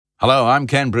Hello, I'm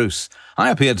Ken Bruce.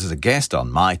 I appeared as a guest on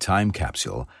My Time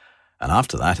Capsule, and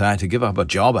after that I had to give up a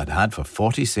job I'd had for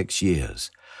 46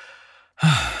 years.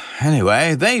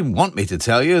 Anyway, they want me to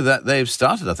tell you that they've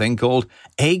started a thing called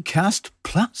Acast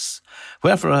Plus,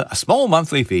 where for a small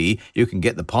monthly fee you can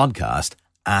get the podcast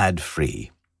ad-free.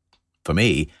 For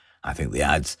me, I think the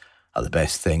ads are the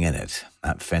best thing in it.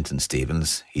 That Fenton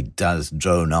Stevens, he does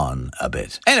drone on a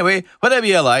bit. Anyway, whatever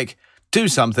you like, do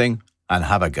something and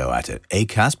have a go at it.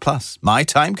 Acast Plus, My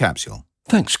Time Capsule.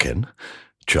 Thanks, Ken.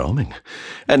 Charming.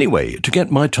 Anyway, to get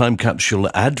My Time Capsule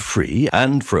ad-free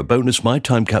and for a bonus My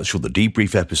Time Capsule The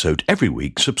Debrief episode every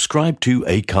week, subscribe to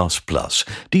Acast Plus.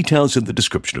 Details in the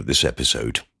description of this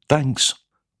episode. Thanks.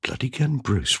 Bloody Ken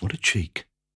Bruce, what a cheek.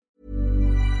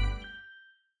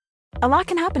 A lot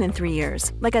can happen in 3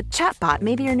 years, like a chatbot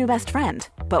may be your new best friend.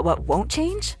 But what won't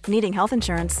change? Needing health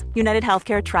insurance. United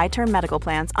Healthcare Tri-Term Medical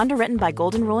Plans, underwritten by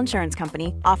Golden Rule Insurance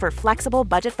Company, offer flexible,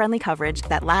 budget-friendly coverage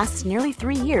that lasts nearly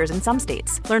 3 years in some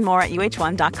states. Learn more at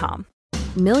uh1.com.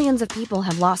 Millions of people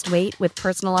have lost weight with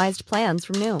personalized plans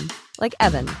from Noom. Like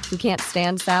Evan, who can't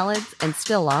stand salads and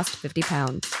still lost 50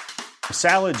 pounds.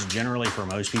 Salads generally for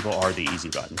most people are the easy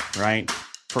button, right?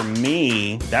 For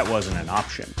me, that wasn't an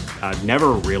option. I never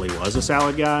really was a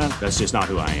salad guy. That's just not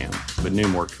who I am. But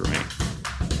Noom worked for me.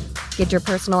 Get your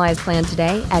personalized plan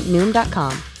today at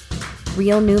Noom.com.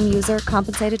 Real Noom user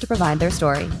compensated to provide their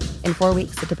story. In 4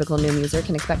 weeks, the typical Noom user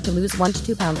can expect to lose 1 to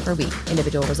 2 pounds per week.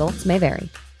 Individual results may vary.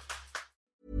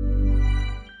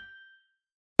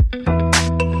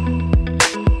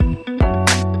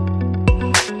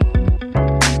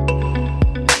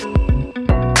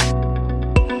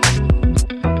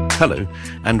 Hello,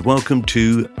 and welcome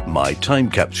to My Time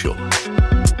Capsule.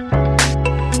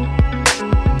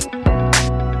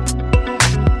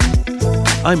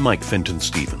 I'm Mike Fenton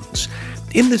Stevens.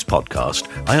 In this podcast,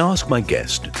 I ask my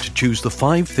guest to choose the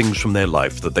 5 things from their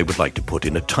life that they would like to put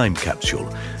in a time capsule,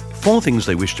 4 things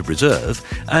they wish to preserve,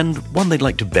 and 1 they'd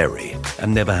like to bury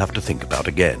and never have to think about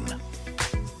again.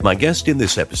 My guest in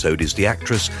this episode is the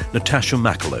actress Natasha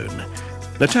McElhone.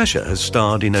 Natasha has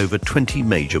starred in over 20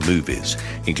 major movies,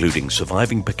 including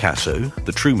Surviving Picasso,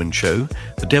 The Truman Show,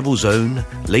 The Devil's Own,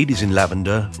 Ladies in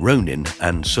Lavender, Ronin,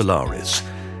 and Solaris.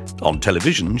 On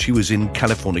television, she was in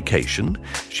Californication.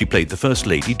 She played the First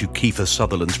Lady to Kiefer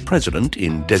Sutherland's President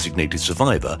in Designated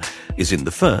Survivor, is in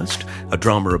The First, a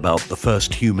drama about the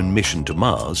first human mission to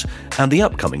Mars, and the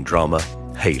upcoming drama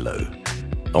Halo.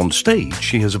 On stage,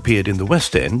 she has appeared in the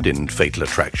West End in Fatal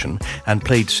Attraction and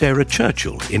played Sarah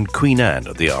Churchill in Queen Anne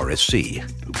at the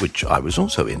RSC, which I was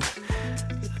also in.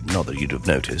 Not that you'd have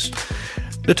noticed.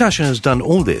 Natasha has done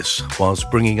all this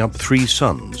whilst bringing up 3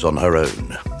 sons on her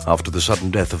own after the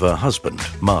sudden death of her husband,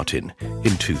 Martin,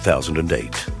 in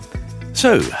 2008.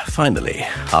 So, finally,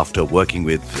 after working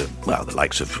with, the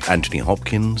likes of Anthony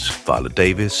Hopkins, Viola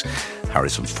Davis,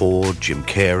 Harrison Ford, Jim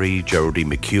Carrey, Geraldine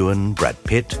McEwen, Brad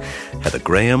Pitt, Heather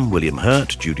Graham, William Hurt,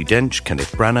 Judi Dench,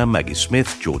 Kenneth Branagh, Maggie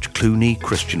Smith, George Clooney,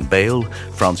 Christian Bale,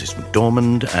 Frances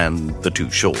McDormand, and the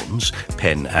 2 Shawns,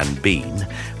 Penn and Bean,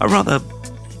 a rather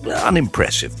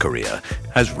unimpressive career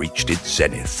has reached its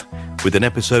zenith with an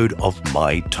episode of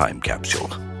My Time Capsule.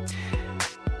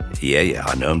 Yeah,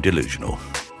 I know I'm delusional.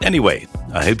 Anyway,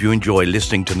 I hope you enjoy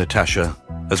listening to Natasha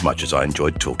as much as I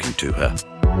enjoyed talking to her.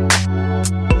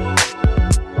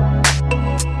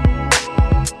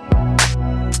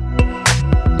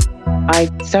 I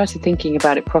started thinking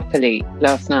about it properly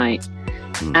last night,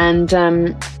 and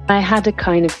I had a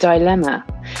kind of dilemma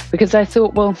because I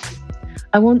thought, well,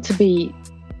 I want to be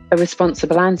a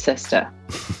responsible ancestor.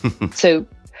 So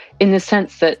in the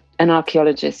sense that an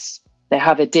archaeologist, they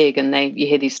have a dig and you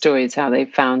hear these stories how they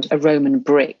found a Roman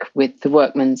brick with the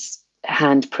workman's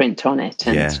handprint on it,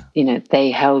 and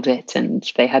they held it and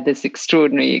they had this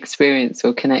extraordinary experience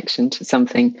or connection to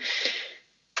something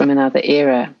from another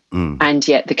era. And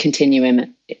yet the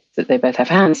continuum that they both have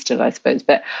hands still, I suppose.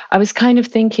 But I was kind of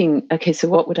thinking, okay, so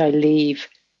what would I leave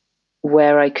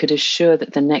where I could assure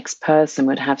that the next person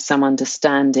would have some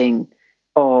understanding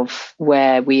of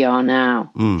where we are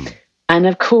now? And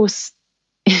of course,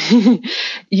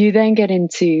 you then get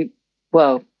into,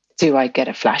 well, do I get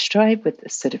a flash drive with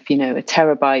this sort of, a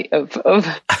terabyte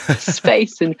of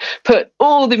space and put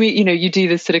all the, you do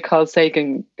this sort of Carl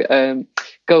Sagan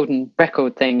golden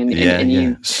record thing and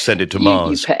you send it to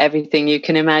Mars. You put everything you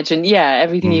can imagine. Yeah,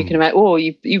 everything you can imagine. Or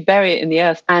you bury it in the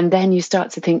earth. And then you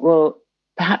start to think, well,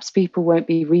 perhaps people won't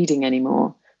be reading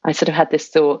anymore. I sort of had this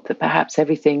thought that perhaps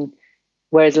everything,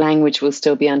 whereas language will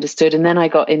still be understood. And then I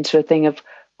got into a thing of,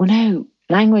 well, no,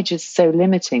 language is so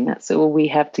limiting. That's all we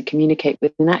have to communicate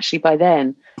with. And actually by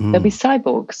then there'll be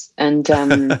cyborgs and,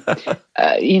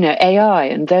 AI,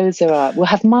 and those are we'll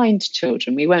have mind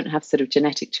children. We won't have sort of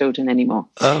genetic children anymore.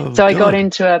 So I got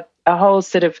into a whole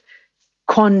sort of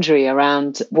quandary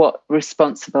around what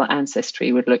responsible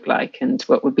ancestry would look like and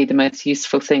what would be the most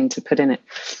useful thing to put in it.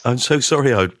 I'm so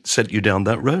sorry I sent you down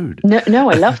that road. No,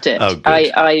 I loved it. Oh, good.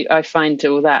 I find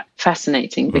all that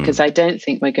fascinating because I don't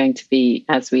think we're going to be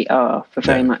as we are for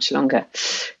very much longer.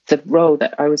 The role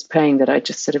that I was playing that I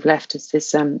just sort of left as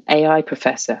this AI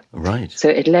professor. Right. So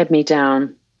it led me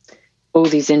down all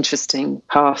these interesting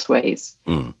pathways.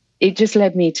 It just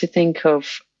led me to think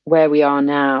of where we are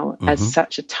now as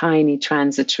such a tiny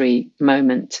transitory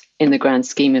moment in the grand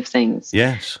scheme of things.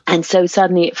 Yes. And so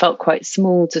suddenly it felt quite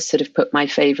small to sort of put my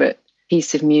favorite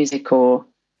piece of music or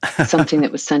something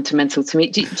that was sentimental to me.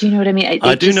 Do you know what I mean?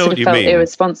 I do know what you mean. It felt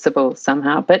irresponsible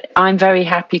somehow, but I'm very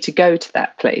happy to go to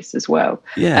that place as well.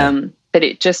 Yeah. But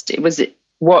it was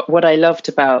what I loved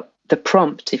about the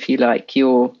prompt, if you like,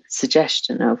 your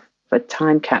suggestion of a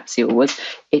time capsule was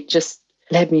it just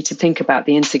led me to think about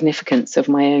the insignificance of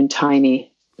my own tiny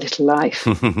little life.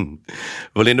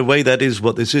 Well, in a way, that is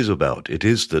what this is about. It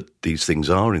is that these things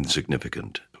are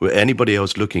insignificant. Anybody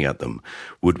else looking at them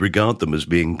would regard them as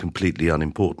being completely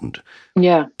unimportant.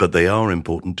 Yeah. But they are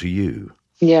important to you.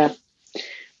 Yeah.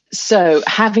 So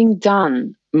having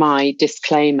done my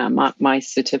disclaimer, my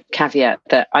sort of caveat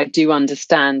that I do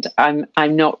understand I'm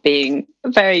not being a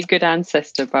very good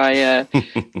ancestor by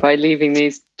by leaving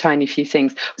these tiny few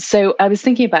things. So I was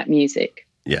thinking about music.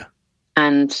 Yeah.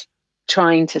 And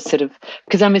trying to sort of,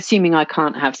 because I'm assuming I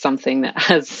can't have something that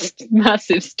has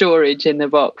massive storage in the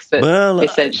box that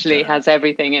essentially has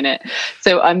everything in it.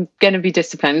 So I'm going to be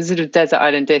disciplined. This sort of desert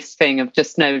island disc thing of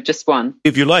just one.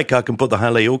 If you like, I can put the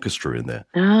Halle Orchestra in there.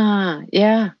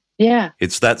 Yeah. Yeah.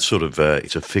 It's that sort of,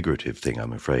 it's a figurative thing,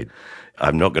 I'm afraid.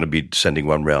 I'm not going to be sending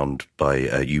one round by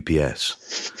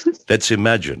UPS. Let's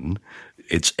imagine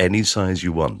it's any size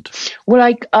you want.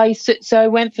 Well, so I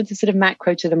went for the sort of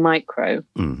macro to the micro,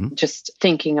 just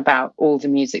thinking about all the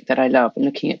music that I love and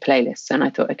looking at playlists. And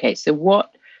I thought, okay, so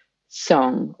what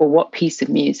song or what piece of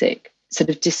music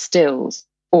sort of distills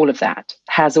all of that,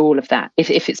 has all of that,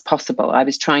 if it's possible? I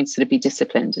was trying to sort of be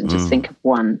disciplined and just think of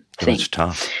one thing. It's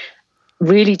tough.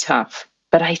 Really tough,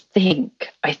 but I think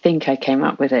I came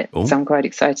up with it. So I'm quite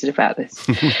excited about this.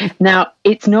 Now,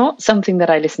 it's not something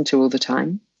that I listen to all the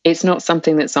time. It's not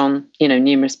something that's on,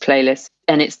 numerous playlists,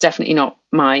 and it's definitely not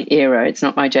my era. It's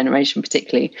not my generation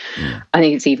particularly. I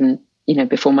think it's even,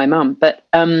 before my mum, but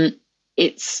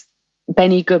it's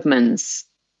Benny Goodman's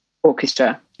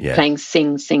orchestra playing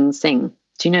Sing, Sing, Sing.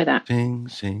 Do you know that? Sing,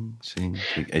 sing, sing,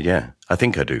 sing. Yeah, I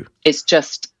think I do. It's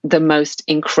just the most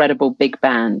incredible big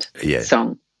band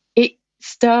song. It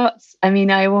starts, I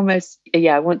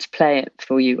want to play it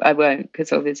for you. I won't,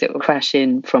 because obviously it will crash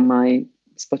in from my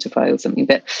Spotify or something.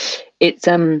 But it's,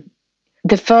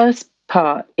 the first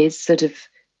part is sort of,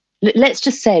 let's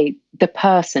just say the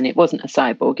person, it wasn't a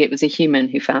cyborg, it was a human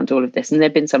who found all of this. And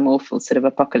there'd been some awful sort of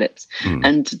apocalypse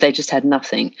and they just had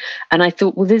nothing. And I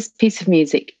thought, well, this piece of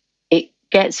music,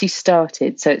 gets you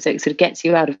started, so it sort of gets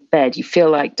you out of bed. You feel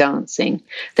like dancing.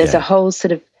 There's a whole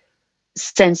sort of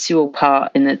sensual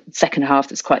part in the second half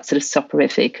that's quite sort of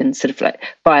soporific and sort of like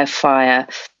by a fire,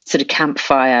 sort of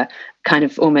campfire, kind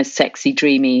of almost sexy,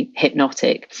 dreamy,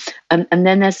 hypnotic. And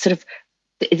then there's sort of,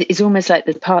 it's almost like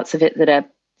the parts of it that are,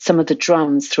 some of the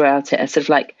drums throughout it are sort of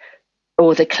like,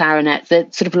 or the clarinet, they're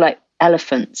sort of like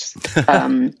elephants.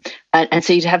 And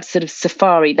so you'd have sort of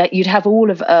safari, like you'd have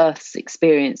all of Earth's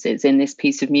experiences in this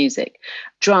piece of music,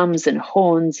 drums and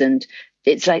horns, and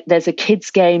it's like there's a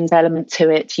kids' games element to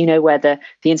it, where the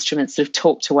instruments sort of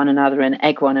talk to one another and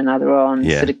egg one another on,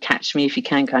 sort of catch me if you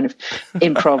can kind of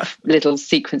improv little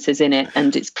sequences in it.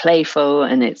 And it's playful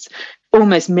and it's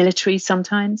almost military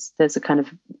sometimes. There's a kind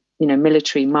of,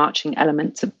 military marching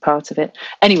element to part of it.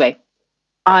 Anyway,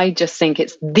 I just think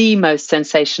it's the most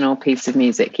sensational piece of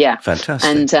music. Yeah.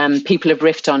 Fantastic. And people have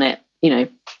riffed on it,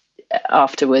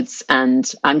 afterwards.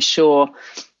 And I'm sure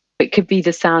it could be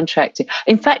the soundtrack to,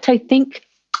 in fact, I think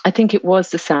it was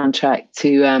the soundtrack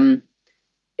to,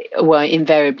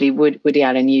 invariably Woody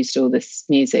Allen used all this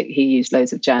music. He used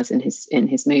loads of jazz in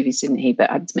his movies, didn't he? But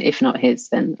if not his,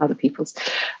 then other people's.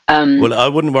 Well, I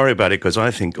wouldn't worry about it because I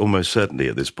think almost certainly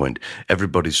at this point,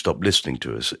 everybody's stopped listening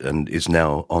to us and is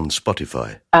now on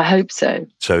Spotify. I hope so.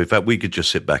 So in fact, we could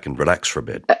just sit back and relax for a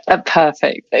bit.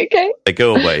 Perfect. Okay. They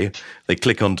go away, they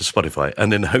click onto Spotify,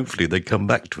 and then hopefully they come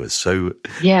back to us. So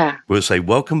we'll say,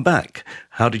 welcome back.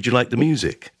 How did you like the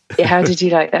music? How did you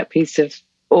like that piece of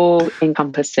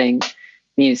all-encompassing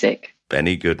music?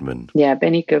 Benny Goodman. Yeah,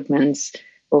 Benny Goodman's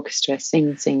orchestra,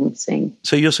 Sing, Sing, Sing.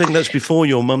 So you're saying that's before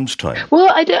your mum's time?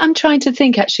 Well, I'm trying to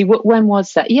think, actually, when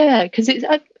was that? Yeah, because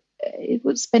it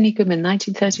was Benny Goodman,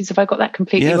 1930s. Have I got that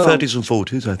completely wrong? 30s and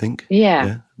 40s, I think.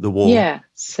 Yeah. The war. Yeah,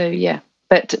 so yeah.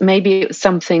 But maybe it was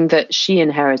something that she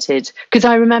inherited, because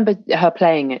I remember her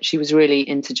playing it. She was really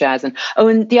into jazz.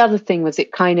 And the other thing was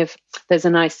it kind of, there's a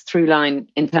nice through line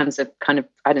in terms of kind of,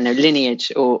 I don't know,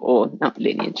 lineage or not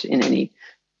lineage in any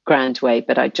grand way,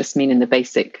 but I just mean in the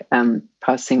basic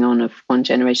passing on of one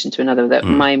generation to another, that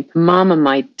my mum and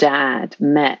my dad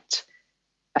met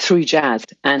through jazz,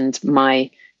 and my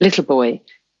little boy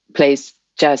plays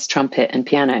jazz trumpet and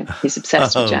piano. He's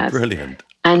obsessed with jazz. Brilliant.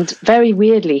 And very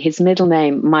weirdly, his middle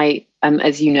name,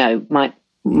 as you know,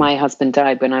 my husband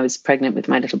died when I was pregnant with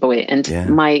my little boy, and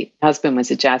my husband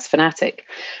was a jazz fanatic,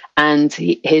 and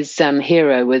his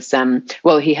hero was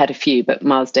he had a few, but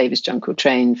Miles Davis, John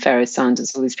Coltrane, Pharoah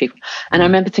Sanders, all these people. And I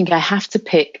remember thinking I have to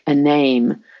pick a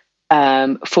name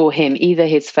for him, either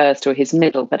his first or his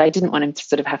middle, but I didn't want him to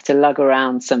sort of have to lug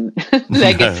around some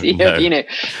legacy of,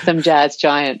 some jazz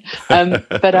giant.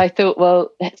 But I thought,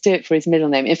 well, let's do it for his middle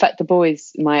name. In fact, the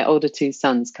boys, my older two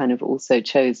sons, kind of also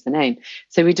chose the name.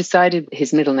 So we decided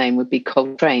his middle name would be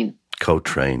Coltrane.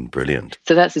 Coltrane, brilliant.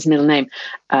 So that's his middle name.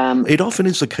 It often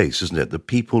is the case, isn't it, that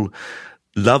people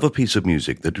love a piece of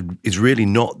music that is really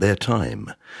not their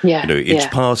time. Yeah. It's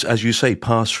passed, as you say,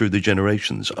 passed through the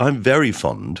generations. I'm very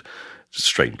fond,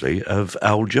 strangely, of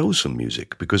Al Jolson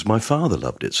music because my father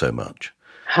loved it so much.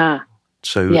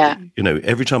 So,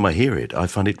 every time I hear it, I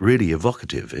find it really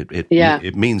evocative.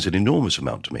 It means an enormous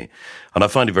amount to me. And I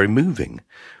find it very moving.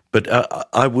 But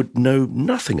I would know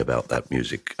nothing about that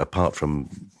music apart from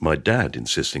my dad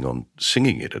insisting on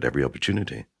singing it at every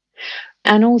opportunity.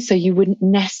 And also, you wouldn't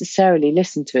necessarily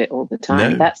listen to it all the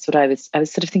time. No. That's what I was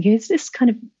sort of thinking, is this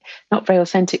kind of not very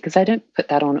authentic? Because I don't put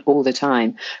that on all the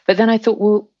time. But then I thought,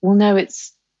 well, no,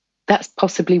 that's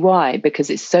possibly why, because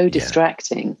it's so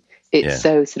distracting. It's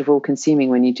so sort of all-consuming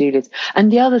when you do this.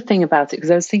 And the other thing about it,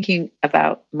 because I was thinking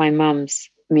about my mum's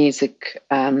music.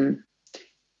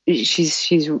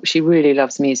 She really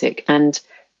loves music,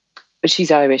 but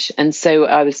she's Irish, and so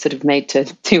I was sort of made to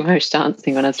do Irish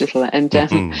dancing when I was little. And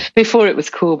before it was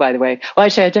cool, by the way. Well,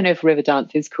 actually, I don't know if river dance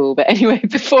is cool, but anyway,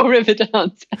 before river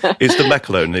dance, is the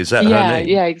Macalone? Is that her name?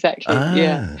 Yeah, exactly.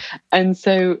 Yeah, and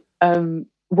so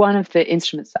one of the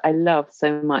instruments that I love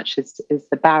so much is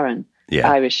the Baron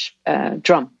Irish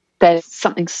drum. There's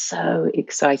something so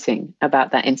exciting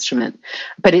about that instrument,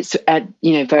 but it's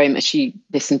very much. She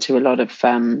listened to a lot of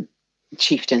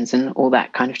chieftains and all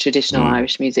that kind of traditional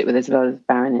Irish music where there's a lot of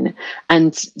baron in it.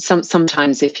 And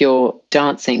sometimes if you're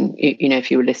dancing,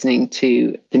 if you were listening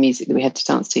to the music that we had to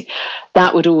dance to,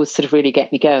 that would always sort of really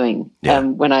get me going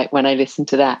when I listened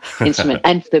to that instrument.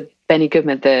 And the Benny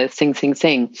Goodman, the Sing, Sing,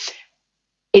 Sing,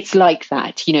 it's like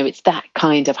that, it's that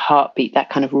kind of heartbeat, that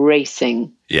kind of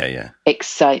racing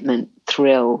excitement,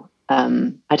 thrill,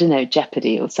 I don't know,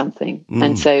 jeopardy or something.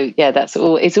 And so, that's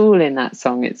all. It's all in that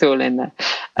song. It's all in there.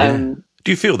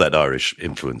 Do you feel that Irish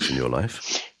influence in your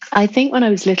life? I think when I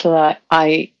was little,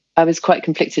 I was quite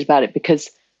conflicted about it because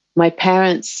my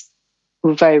parents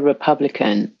were very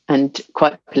Republican and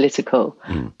quite political.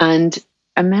 And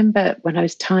I remember when I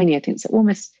was tiny, I think it's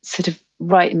almost sort of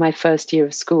right in my first year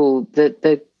of school,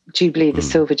 the Jubilee, the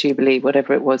Silver Jubilee,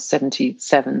 whatever it was,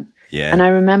 77. Yeah. And I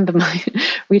remember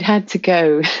we'd had to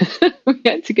go,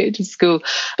 to school,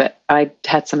 but I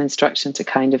had some instruction to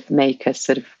kind of make a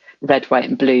sort of red, white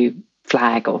and blue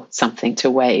flag or something to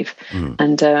wave.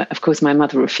 And of course my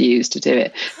mother refused to do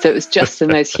it. So it was just the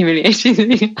most humiliating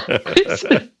thing.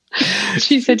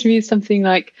 She said to me something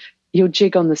like, "You'll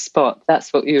jig on the spot.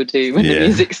 That's what you'll do when the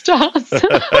music starts."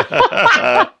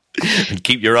 And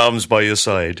keep your arms by your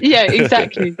side. Yeah,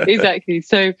 exactly.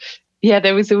 So,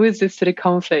 there was always this sort of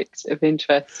conflict of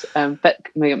interest. But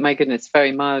my goodness,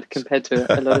 very mild compared to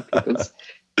a lot of people's.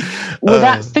 Well,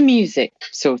 that's the music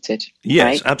sorted.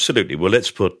 Yes, right? Absolutely. Well, let's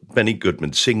put Benny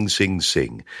Goodman, Sing, Sing,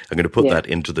 Sing. I'm going to put that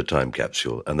into the time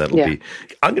capsule, and that'll be,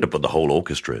 I'm going to put the whole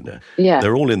orchestra in there. Yeah.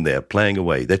 They're all in there, playing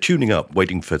away. They're tuning up,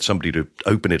 waiting for somebody to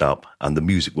open it up, and the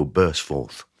music will burst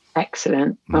forth.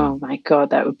 Excellent. Oh my God,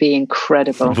 that would be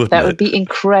incredible. That would be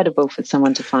incredible for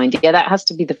someone to find. Yeah, that has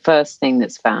to be the first thing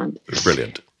that's found.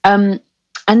 Brilliant. And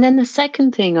then the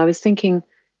second thing I was thinking,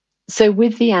 so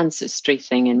with the ancestry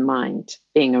thing in mind,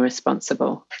 being a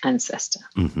responsible ancestor.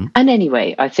 And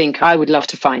anyway, I think I would love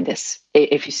to find this,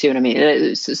 if you see what I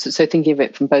mean. So thinking of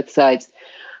it from both sides,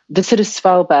 the sort of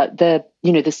Svalbard,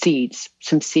 the seeds,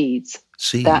 some seeds.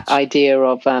 That idea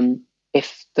of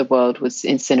if the world was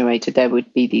incinerated, there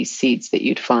would be these seeds that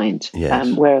you'd find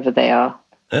wherever they are.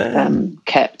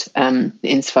 kept in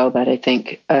Svalbard, I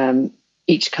think.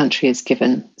 Each country is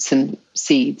given some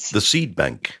seeds. The seed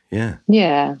bank, yeah.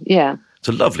 Yeah. It's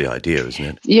a lovely idea, isn't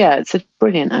it? Yeah, it's a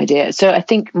brilliant idea. So I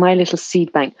think my little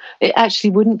seed bank, it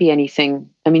actually wouldn't be anything,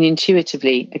 I mean,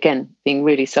 intuitively, again, being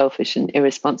really selfish and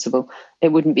irresponsible,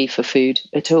 it wouldn't be for food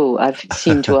at all. I've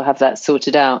seemed to have that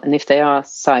sorted out. And if they are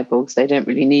cyborgs, they don't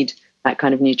really need that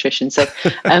kind of nutrition. So,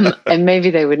 and maybe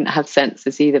they wouldn't have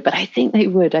senses either, but I think they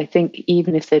would. I think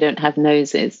even if they don't have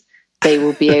noses, they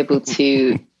will be able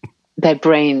to, their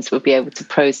brains will be able to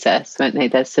process, won't they?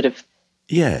 They're sort of,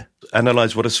 yeah,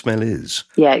 analyze what a smell is.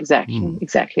 Yeah, exactly.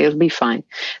 It'll be fine.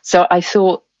 So I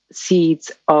thought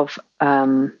seeds of,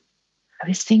 I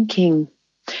was thinking,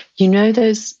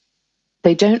 those,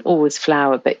 they don't always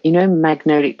flower, but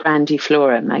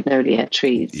grandiflora magnolia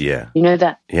trees. Yeah.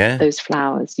 Those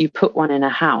flowers, you put one in a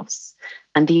house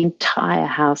and the entire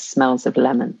house smells of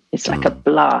lemon. It's like a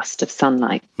blast of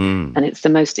sunlight and it's the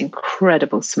most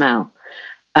incredible smell.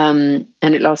 And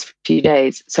it lasts for a few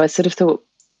days. So I sort of thought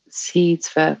seeds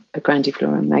for a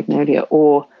grandiflora magnolia,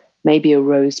 or maybe a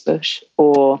rose bush,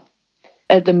 or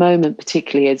at the moment,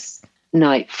 particularly as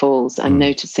night falls, I'm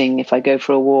noticing if I go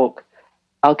for a walk,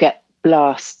 I'll get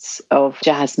blasts of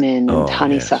jasmine and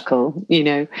honeysuckle,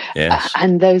 Yes.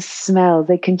 And those smells,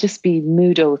 they can just be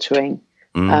mood altering.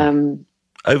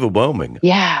 Overwhelming.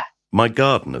 Yeah. My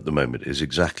garden at the moment is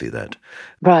exactly that.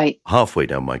 Right. Halfway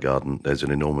down my garden, there's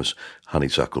an enormous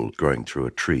honeysuckle growing through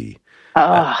a tree.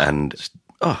 And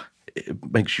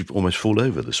it makes you almost fall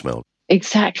over, the smell.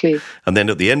 Exactly. And then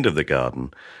at the end of the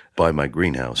garden, by my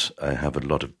greenhouse, I have a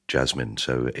lot of jasmine.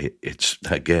 So it's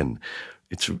an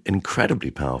incredibly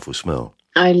powerful smell.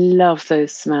 I love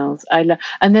those smells.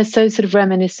 And they're so sort of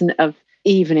reminiscent of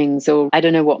evenings, or I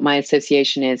don't know what my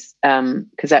association is,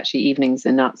 because actually evenings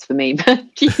are nuts for me. But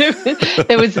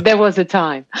there was a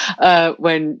time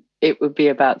when it would be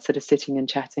about sort of sitting and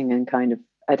chatting and kind of,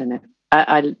 I don't know.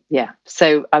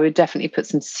 So I would definitely put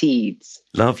some seeds.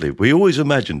 Lovely. We always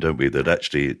imagine, don't we, that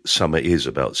actually summer is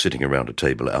about sitting around a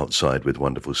table outside with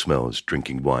wonderful smells,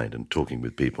 drinking wine and talking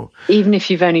with people. Even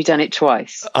if you've only done it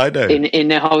twice. I know. In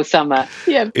the whole summer.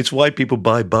 Yeah. It's why people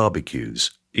buy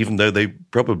barbecues, even though they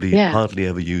probably hardly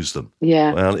ever use them.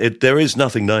 Yeah. Well, there is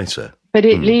nothing nicer. But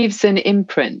it leaves an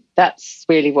imprint. That's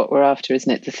really what we're after, isn't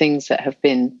it? The things that have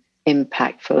been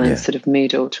impactful and sort of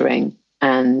mood altering,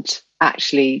 and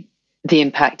actually the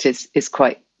impact is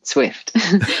quite swift.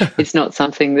 It's not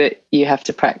something that you have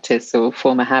to practice or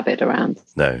form a habit around.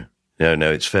 No,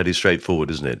 it's fairly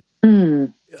straightforward, isn't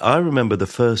it? I remember the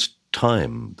first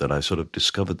time that I sort of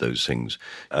discovered those things.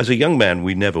 As a young man,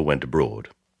 we never went abroad.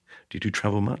 Did you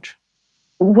travel much?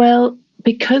 Well,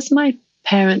 because my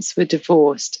parents were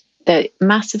divorced, the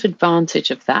massive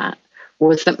advantage of that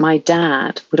was that my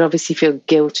dad would obviously feel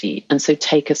guilty and so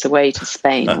take us away to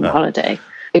Spain on holiday.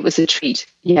 It was a treat.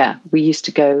 Yeah, we used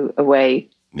to go away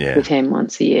with him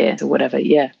once a year or whatever.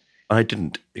 Yeah, I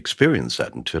didn't experience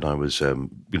that until I was,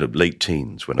 late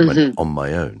teens when I went on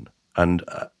my own, and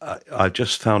I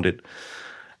just found it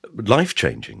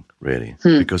life-changing, really,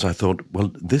 because I thought,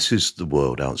 well, this is the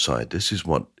world outside. This is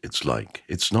what it's like.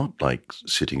 It's not like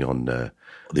sitting on the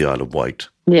Isle of Wight.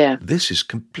 Yeah, this is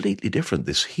completely different.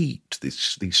 This heat,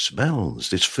 these smells,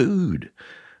 this food,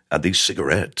 and these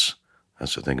cigarettes.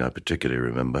 That's the thing I particularly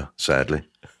remember, sadly.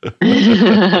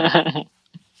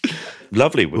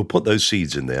 Lovely. We'll put those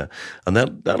seeds in there, and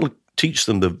that'll teach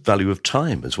them the value of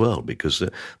time as well, because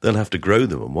they'll have to grow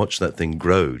them and watch that thing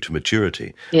grow to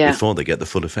maturity before they get the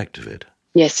full effect of it.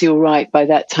 Yes, you're right. By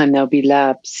that time, there'll be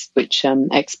labs which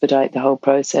expedite the whole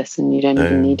process, and you don't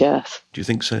even need earth. Do you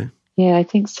think so? Yeah, I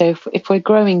think so. If we're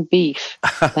growing beef,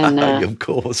 then... Of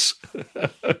course.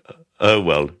 Oh,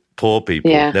 well, poor people.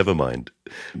 Yeah. Never mind.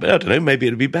 But I don't know, maybe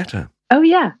it'll be better. Oh,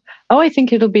 yeah. Oh, I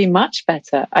think it'll be much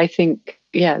better. I think,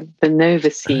 the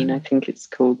Novacene, I think it's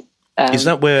called. Is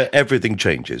that where everything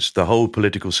changes? The whole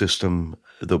political system,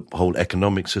 the whole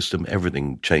economic system,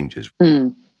 everything changes?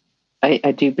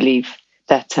 I do believe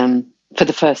that for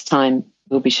the first time,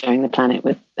 we'll be sharing the planet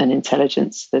with an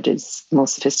intelligence that is more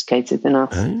sophisticated than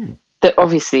us. That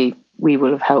obviously we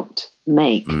will have helped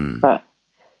make. But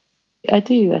I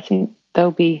think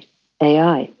there'll be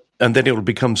AI. And then it will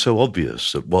become so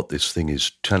obvious that what this thing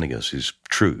is telling us is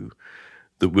true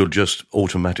that we'll just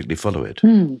automatically follow it.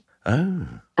 Oh.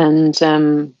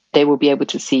 And they will be able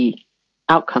to see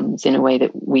outcomes in a way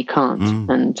that we can't.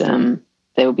 And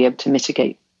they will be able to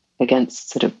mitigate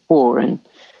against sort of war and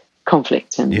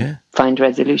conflict and find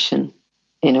resolution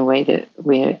in a way that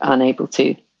we're unable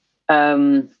to.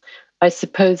 I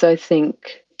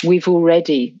think we've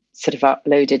already sort of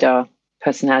uploaded our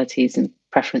personalities and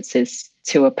preferences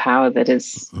to a power that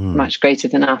is much greater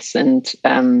than us, and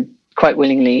quite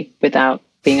willingly, without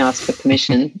being asked for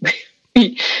permission.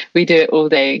 we do it all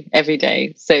day, every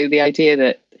day. So the idea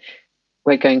that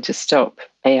we're going to stop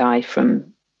AI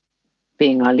from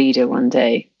being our leader one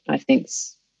day, I think,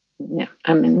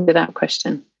 without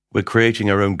question. We're creating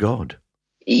our own God.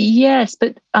 Yes,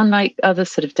 but unlike other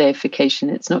sort of deification,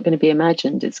 it's not going to be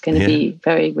imagined. It's going to be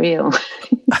very real.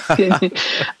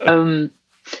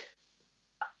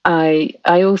 I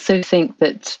also think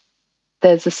that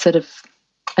there's a sort of,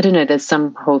 I don't know, there's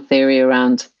some whole theory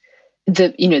around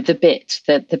the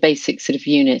basic sort of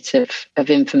unit of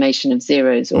information of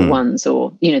zeros or ones,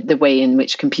 or, the way in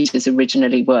which computers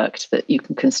originally worked, that you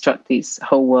can construct these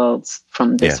whole worlds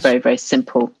from this very, very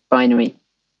simple binary.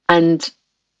 And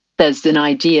there's an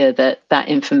idea that that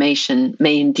information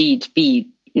may indeed be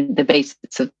the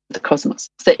basis of the cosmos.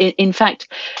 So in fact,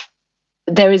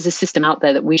 there is a system out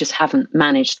there that we just haven't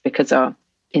managed, because our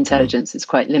intelligence is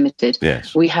quite limited.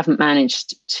 Yes. We haven't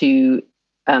managed to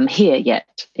hear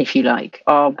yet, if you like.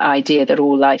 Our idea that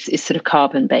all life is sort of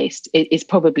carbon-based is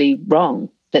probably wrong,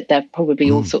 that there are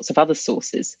probably all sorts of other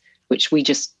sources which we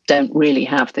just don't really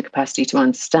have the capacity to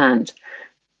understand.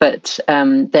 But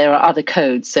there are other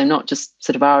codes, so not just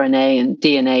sort of RNA and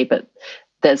DNA, but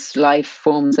there's life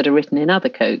forms that are written in other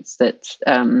codes that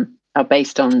are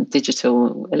based on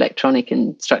digital electronic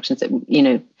instructions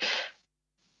that,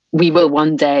 we will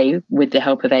one day, with the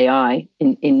help of AI,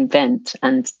 invent,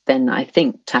 and then I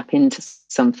think tap into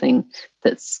something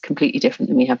that's completely different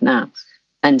than we have now,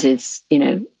 and is,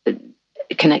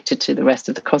 connected to the rest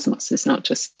of the cosmos. It's not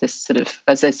just this sort of,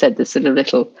 as I said, this sort of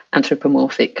little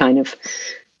anthropomorphic kind of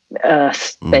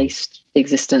Earth-based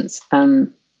existence.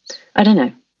 I don't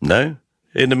know. No.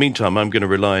 In the meantime, I'm going to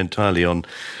rely entirely on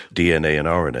DNA and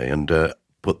RNA and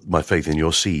put my faith in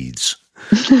your seeds.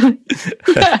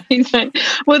 Exactly.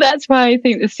 Well, that's why I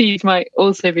think the seeds might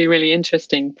also be really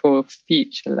interesting for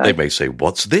future life. They may say,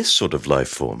 what's this sort of life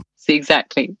form? See,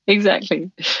 exactly.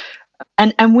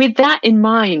 And with that in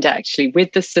mind, actually,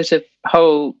 with the sort of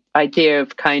whole idea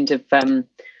of kind of,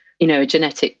 a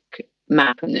genetic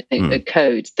map and a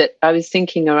code, that I was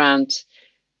thinking around,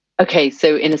 okay,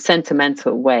 so in a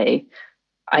sentimental way,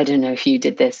 I don't know if you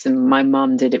did this, and my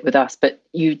mum did it with us, but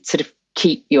you sort of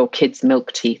keep your kids'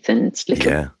 milk teeth and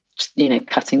little,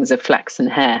 cuttings of flaxen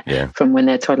hair from when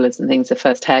they're toddlers and things, the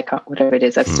first haircut, whatever it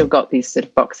is. I've still got these sort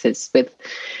of boxes with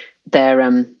their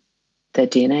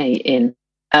DNA in.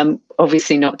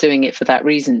 Obviously not doing it for that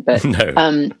reason, but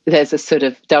there's a sort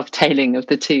of dovetailing of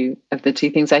the two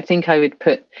things. I think I would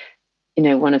put,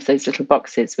 one of those little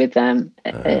boxes with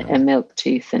a milk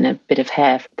tooth and a bit of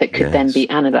hair that could then be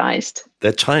analysed.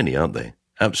 They're tiny, aren't they?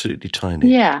 Absolutely tiny.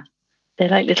 Yeah. They're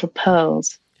like little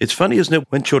pearls. It's funny, isn't it,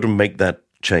 when children make that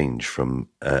change from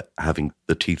having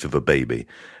the teeth of a baby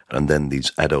and then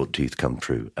these adult teeth come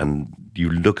through, and you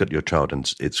look at your child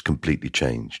and it's completely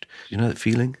changed. You know that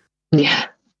feeling? Yeah.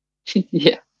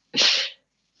 Yeah.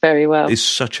 Very well. It's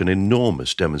such an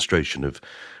enormous demonstration of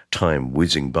time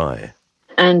whizzing by.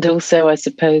 And also, I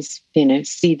suppose,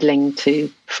 seedling to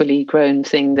fully grown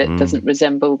thing that doesn't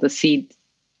resemble the seed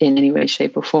in any way,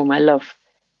 shape or form. I love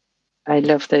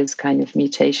those kind of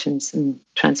mutations and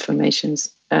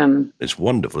transformations. It's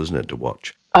wonderful, isn't it, to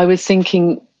watch? I was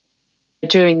thinking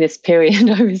during this period,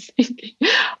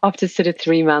 after sort of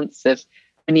 3 months of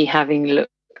me having looked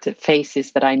at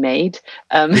faces that I made,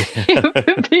 it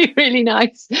would be really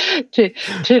nice to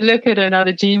look at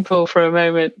another gene pool for a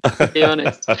moment, to be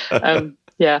honest.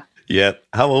 Yeah. Yeah.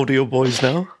 How old are your boys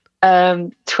now?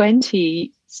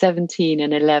 20, 17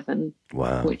 and 11.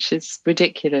 Wow. Which is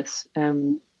ridiculous.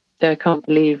 I can't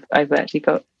believe I've actually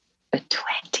got a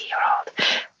 20-year-old,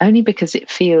 only because it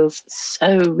feels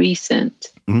so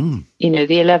recent. The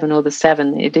 11 or the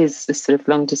 7, it is this sort of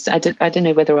long distance. I don't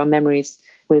know whether our memories,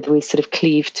 whether we sort of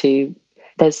cleave to,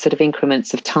 there's sort of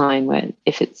increments of time where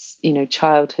if it's,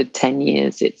 childhood 10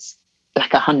 years, it's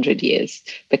like 100 years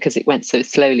because it went so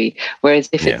slowly. Whereas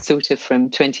if it's sort of from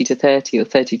 20 to 30 or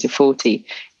 30 to 40,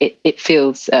 it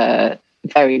feels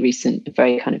very recent,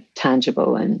 very kind of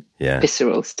tangible and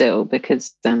visceral still,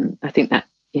 because I think that,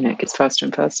 it gets faster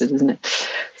and faster, doesn't it?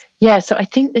 Yeah, so I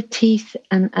think the teeth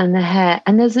and the hair.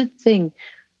 And there's a thing,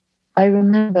 I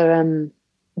remember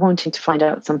wanting to find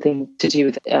out something to do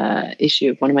with issue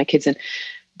of one of my kids. And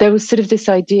there was sort of this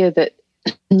idea that,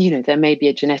 there may be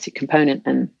a genetic component,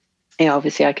 and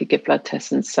obviously I could give blood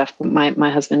tests and stuff, but my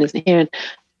husband isn't here. And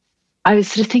I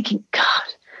was sort of thinking,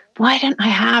 God, why don't I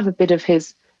have a bit of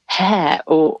his hair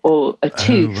or a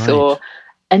tooth or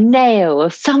a nail or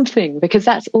something, because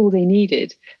that's all they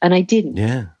needed. And I didn't.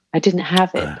 I didn't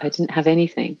have it. I didn't have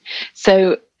anything.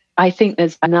 So I think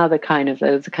there's there's a kind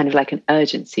of like an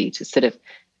urgency to sort of,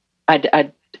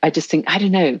 I just think, I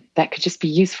don't know, that could just be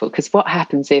useful, because what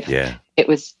happens if it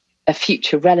was a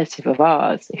future relative of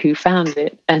ours who found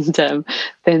it, and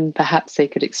then perhaps they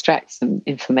could extract some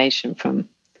information from.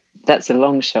 That's a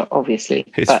long shot, obviously.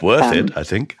 It's worth it, I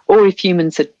think. Or if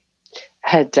humans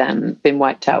had been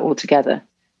wiped out altogether,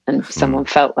 and someone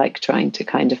felt like trying to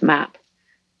kind of map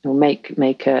or make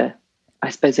a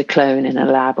clone in a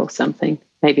lab or something.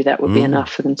 Maybe that would be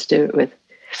enough for them to do it with.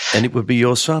 And it would be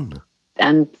your son.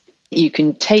 And you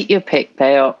can take your pick.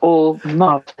 They are all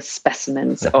marvelous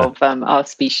specimens of our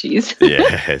species.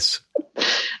 Yes.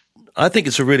 I think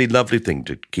it's a really lovely thing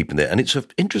to keep in there. And it's an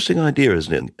interesting idea,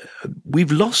 isn't it?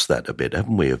 We've lost that a bit,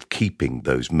 haven't we, of keeping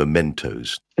those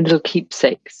mementos. Little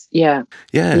keepsakes, yeah.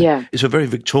 Yeah. It's a very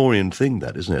Victorian thing,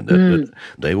 that, isn't it? That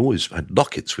they always had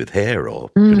lockets with hair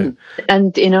or, you know.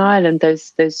 And in Ireland,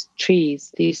 these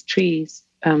trees, it's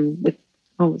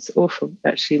awful,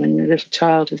 actually, when a little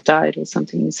child has died or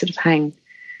something, you sort of hang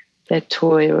their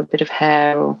toy or a bit of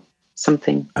hair or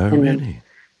something. Oh, really?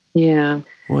 Yeah.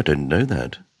 Oh, I didn't know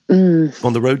that.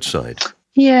 On the roadside?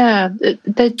 Yeah,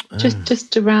 they're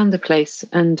just around the place,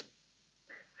 and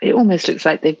it almost looks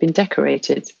like they've been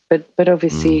decorated, but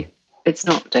obviously it's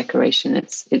not decoration.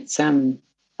 It's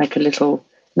like a little,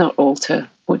 not altar.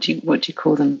 What do you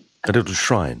call them? A little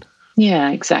shrine.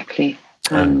 Yeah, exactly.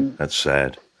 That's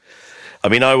sad. I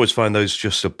mean, I always find those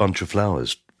just a bunch of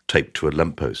flowers taped to a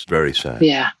lamppost. Very sad.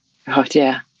 Yeah. God,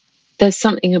 yeah. There's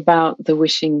something about the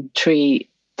wishing tree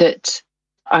that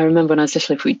I remember when I was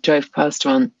little, if we drove past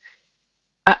one,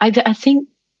 I think,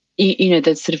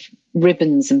 there's sort of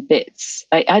ribbons and bits.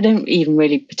 I don't even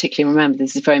really particularly remember.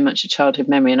 This is very much a childhood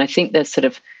memory. And I think there's sort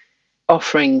of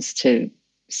offerings to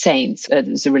saints.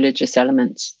 There's a religious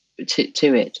element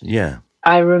to it. Yeah.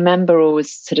 I remember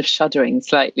always sort of shuddering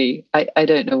slightly. I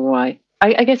don't know why.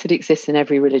 I guess it exists in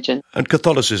every religion. And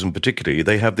Catholicism particularly,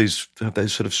 they have these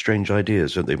sort of strange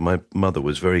ideas, don't they? My mother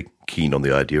was very keen on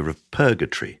the idea of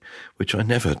purgatory, which I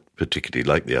never particularly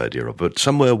liked the idea of. But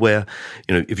somewhere where,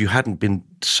 if you hadn't been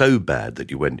so bad that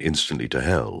you went instantly to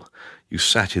hell, you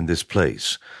sat in this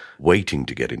place waiting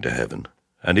to get into heaven.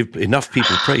 And if enough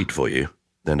people prayed for you,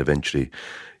 then eventually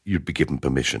you'd be given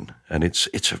permission. And it's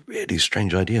a really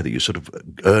strange idea that you're sort of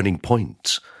earning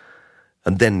points.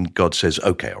 And then God says,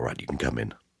 okay, all right, you can come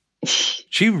in.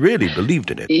 She really believed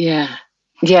in it. Yeah.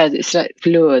 Yeah, it's like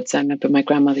Lourdes. I remember my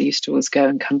grandmother used to always go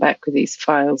and come back with these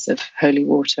phials of holy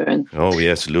water. Oh,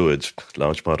 yes, Lourdes.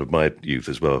 Large part of my youth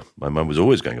as well. My mum was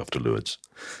always going off to Lourdes.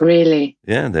 Really?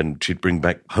 Yeah, and then she'd bring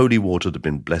back holy water that had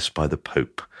been blessed by the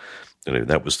Pope.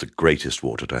 That was the greatest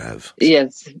water to have.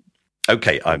 Yes.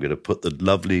 Okay, I'm going to put the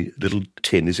lovely little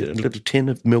tin. Is it a little tin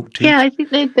of milk tea? Yeah, I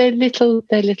think they're little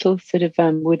sort of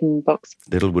wooden boxes.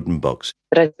 Little wooden box.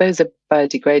 But I suppose they're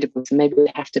biodegradable, so maybe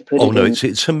we have to put it in. Oh, no,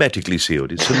 it's hermetically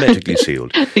sealed. It's hermetically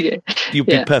sealed. Yeah. You'd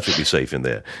be perfectly safe in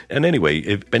there. And anyway,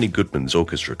 if Benny Goodman's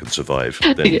orchestra can survive,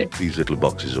 then these little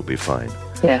boxes will be fine.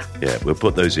 Yeah. Yeah, we'll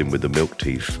put those in with the milk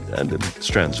teeth and the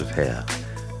strands of hair.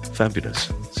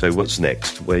 Fabulous. So what's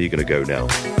next? Where are you going to go now?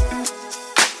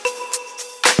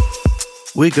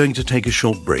 We're going to take a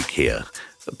short break here,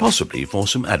 possibly for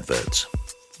some adverts.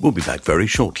 We'll be back very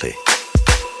shortly.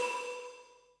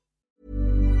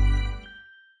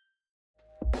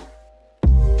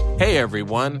 Hey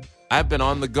everyone, I've been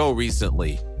on the go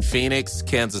recently. Phoenix,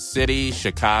 Kansas City,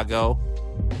 Chicago.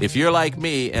 If you're like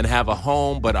me and have a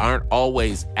home but aren't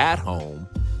always at home,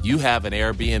 you have an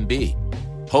Airbnb.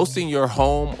 Hosting your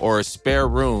home or a spare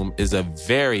room is a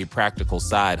very practical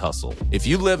side hustle. If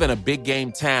you live in a big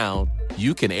game town,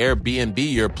 you can Airbnb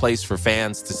your place for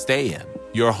fans to stay in.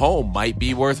 Your home might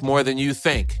be worth more than you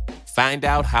think. Find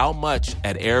out how much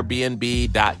at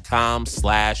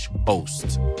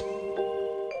airbnb.com/host.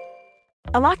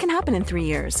 A lot can happen in 3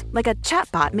 years, like a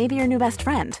chatbot may be your new best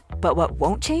friend. But what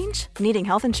won't change? Needing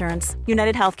health insurance.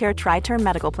 United Healthcare Tri-Term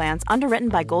Medical Plans, underwritten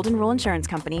by Golden Rule Insurance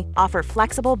Company, offer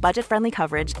flexible, budget-friendly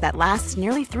coverage that lasts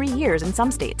nearly 3 years in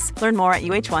some states. Learn more at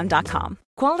uh1.com.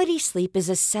 Quality sleep is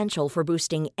essential for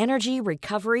boosting energy,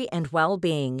 recovery, and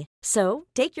well-being. So,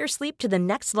 take your sleep to the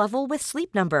next level with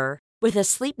Sleep Number. With a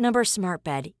Sleep Number smart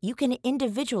bed, you can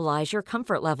individualize your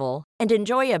comfort level and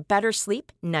enjoy a better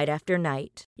sleep night after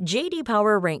night. J.D.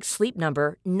 Power ranks Sleep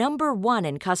Number number 1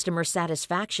 in customer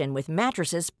satisfaction with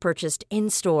mattresses purchased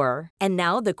in-store. And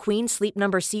now the Queen Sleep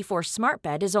Number C4 smart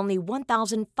bed is only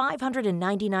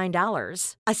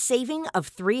 $1,599, a saving of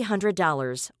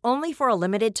 $300, only for a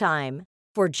limited time.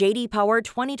 For J.D. Power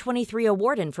 2023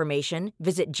 award information,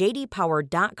 visit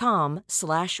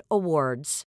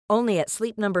jdpower.com/awards. Only at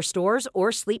Sleep Number stores or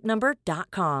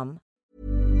sleepnumber.com.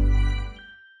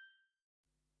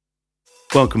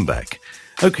 Welcome back.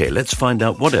 Okay, let's find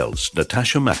out what else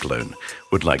Natasha McAlone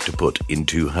would like to put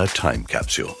into her time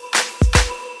capsule.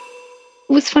 It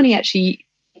was funny, actually,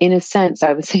 in a sense,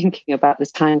 I was thinking about the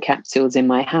time capsules in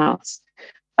my house.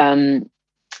 And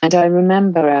I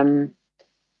remember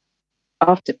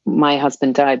after my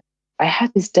husband died, I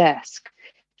had this desk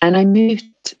and I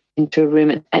moved into a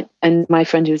room and my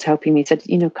friend who was helping me said,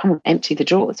 come on, empty the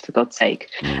drawers, for God's sake.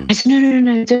 I said,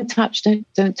 no, don't touch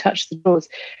the drawers.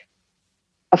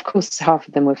 Of course, half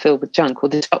of them were filled with junk, or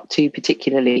the top two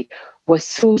particularly, were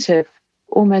sort of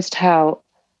almost how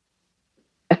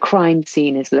a crime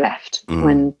scene is left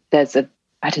when there's a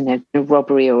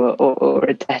robbery or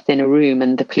a death in a room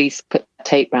and the police put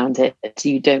tape around it so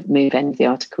you don't move any of the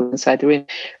articles inside the room.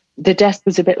 The desk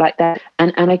was a bit like that.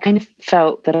 And I kind of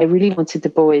felt that I really wanted the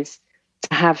boys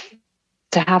to have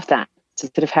that, to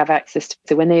sort of have access to it.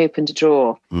 So when they opened a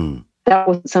drawer, that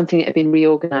wasn't something that had been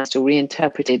reorganized or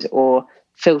reinterpreted or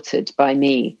filtered by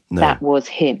me. No. That was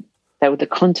him. That were the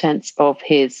contents of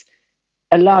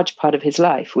a large part of his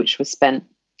life, which was spent,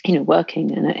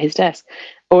 working and at his desk,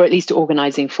 or at least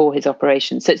organizing for his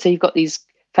operation. So you've got these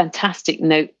fantastic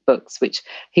notebooks, which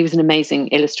he was an amazing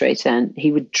illustrator, and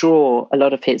he would draw a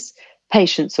lot of his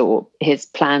patients or his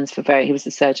plans he was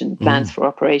a surgeon, plans for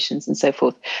operations and so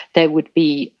forth. There would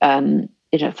be, a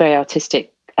very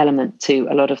artistic element to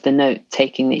a lot of the note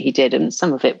taking that he did. And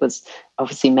some of it was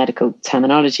obviously medical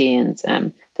terminology, and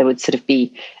there would sort of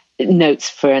be notes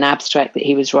for an abstract that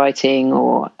he was writing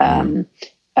or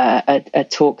a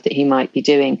talk that he might be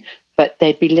doing. But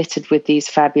they'd be littered with these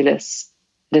fabulous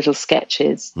little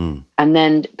sketches. And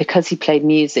then because he played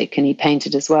music and he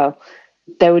painted as well,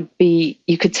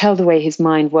 you could tell the way his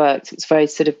mind worked. It was very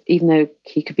sort of, even though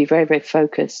he could be very, very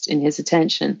focused in his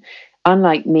attention,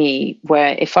 unlike me,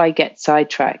 where if I get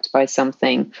sidetracked by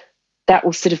something, that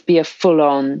will sort of be a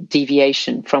full-on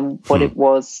deviation from what it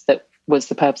was that was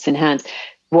the purpose in hand.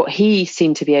 What he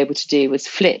seemed to be able to do was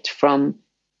flit from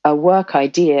a work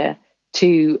idea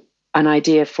to an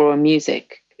idea for a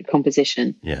music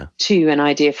composition, to an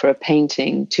idea for a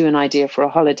painting, to an idea for a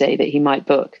holiday that he might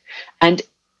book. And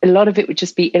a lot of it would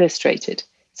just be illustrated.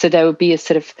 So there would be a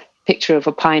sort of picture of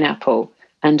a pineapple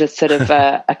and a sort of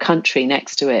a country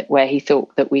next to it where he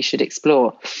thought that we should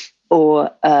explore.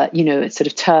 Or, a sort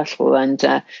of turtle. And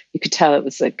you could tell it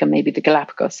was like maybe the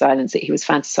Galapagos Islands that he was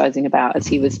fantasizing about as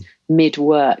he was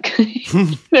mid-work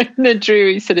in a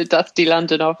dreary sort of dusty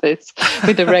London office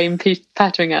with the rain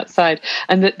pattering outside.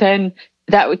 And then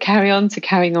that would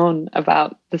carrying on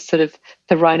about the sort of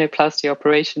the rhinoplasty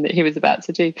operation that he was about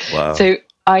to do. Wow. So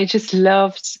I just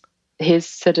loved his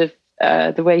sort of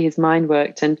the way his mind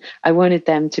worked, and I wanted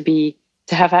them to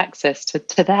have access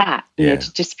to that,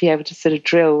 to just be able to sort of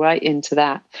drill right into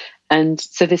that. And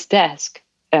so this desk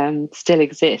still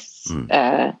exists.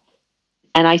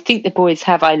 And I think the boys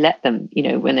I let them,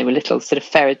 when they were little, sort of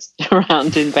ferreted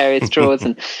around in various drawers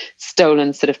and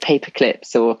stolen sort of paper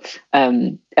clips or,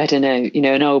 I don't know,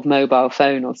 an old mobile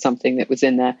phone or something that was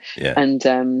in there. Yeah.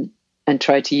 And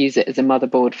tried to use it as a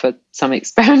motherboard for some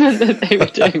experiment that they were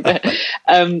doing. But,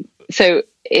 so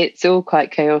it's all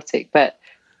quite chaotic, but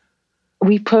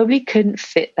we probably couldn't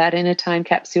fit that in a time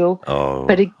capsule. Oh,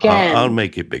 but again, I'll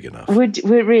make it big enough. Would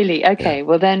really? Okay, yeah.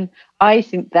 Well then, I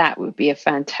think that would be a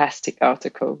fantastic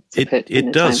article to put in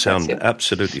a time capsule. It does sound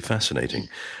absolutely fascinating.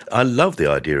 I love the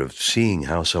idea of seeing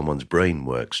how someone's brain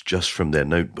works just from their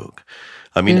notebook.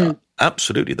 I mean,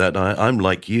 absolutely. That I'm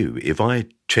like you. If I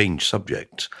change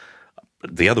subjects,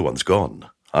 the other one's gone.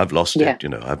 I've lost it.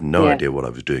 I have no idea what I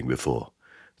was doing before.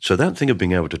 So that thing of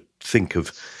being able to think of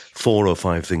 4 or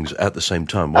 5 things at the same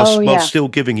time while still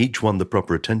giving each one the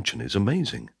proper attention is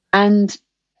amazing. And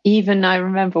even I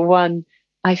remember one,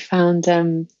 I found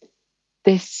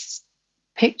this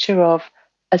picture of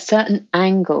a certain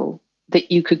angle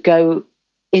that you could go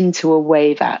into a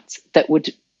wave at that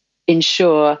would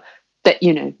ensure that,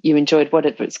 you enjoyed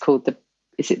whatever it's called,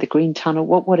 is it the green tunnel?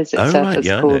 What is it?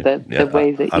 Surfers called the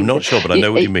wave that I'm not sure, but I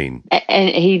know what you mean. And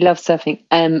he loves surfing.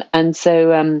 And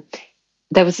so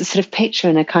there was a sort of picture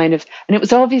and and it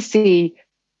was obviously,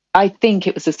 I think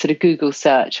it was a sort of Google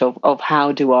search of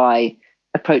how do I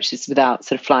approach this without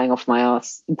sort of flying off my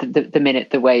arse the minute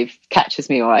the wave catches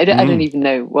me, or I don't even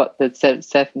know what the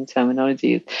surfing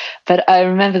terminology is. But I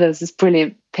remember there was this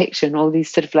brilliant picture and all these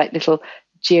sort of like little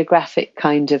geographic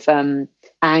kind of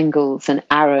angles and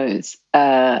arrows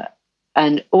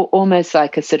and almost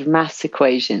like a sort of maths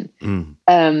equation.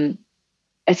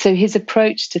 And so his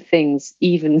approach to things,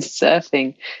 even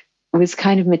surfing, was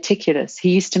kind of meticulous. He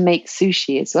used to make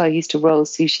sushi as well. He used to roll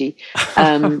sushi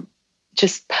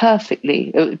just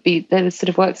perfectly. They were sort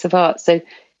of works of art. So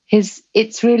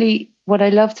it's really what I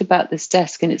loved about this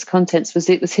desk and its contents was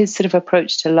it was his sort of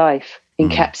approach to life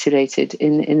encapsulated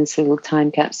in this little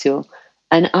time capsule.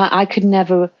 And I could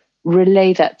never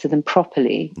relay that to them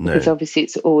properly because obviously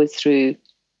it's always through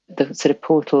the sort of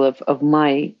portal of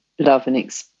my love and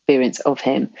experience of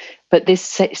him. But this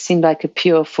seemed like a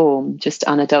pure form, just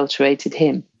unadulterated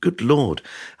him. Good Lord.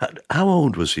 How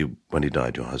old was he when he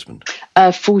died, your husband?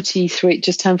 43,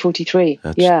 just turned 43.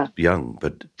 That's young,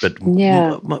 but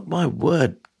yeah. My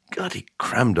word, God, he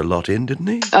crammed a lot in, didn't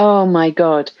he? Oh my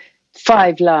God.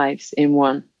 5 lives in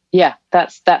one. Yeah,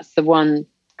 that's the one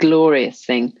glorious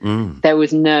thing. There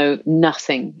was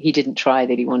nothing he didn't try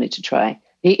that he wanted to try.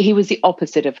 He was the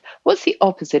opposite of, what's the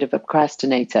opposite of a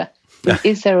procrastinator?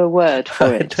 Is there a word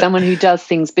for it? Someone who does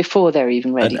things before they're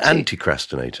even ready to. An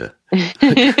anti-crastinator.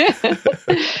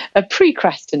 A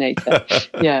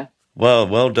precrastinator, yeah.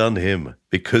 Well done him,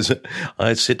 because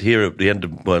I sit here at the end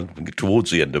of, towards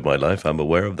the end of my life, I'm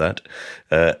aware of that,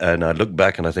 and I look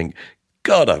back and I think,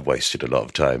 God, I've wasted a lot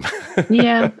of time.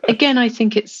 Yeah, again, I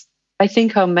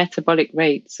think our metabolic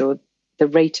rates, or the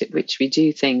rate at which we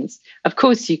do things, of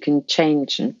course you can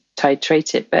change and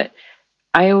titrate it, but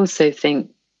I also think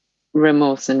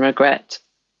remorse and regret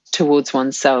towards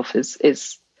oneself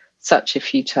is such a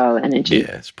futile energy.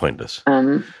 Yeah, it's pointless.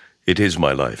 It is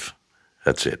my life.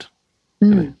 That's it.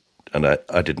 And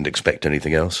I didn't expect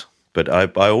anything else. But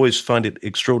I always find it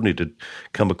extraordinary to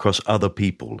come across other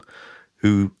people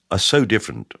who are so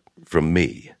different from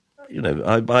me. You know,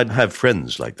 I have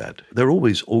friends like that. They're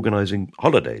always organising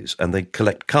holidays, and they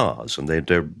collect cars, and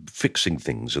they're fixing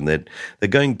things, and they're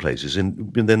going places.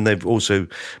 And then they've also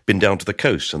been down to the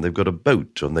coast, and they've got a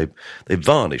boat, and they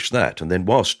varnish that, and then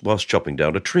whilst chopping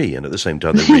down a tree, and at the same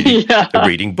time they're reading, they're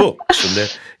reading books,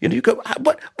 and you go,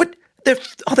 what?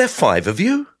 Are there 5 of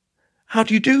you? How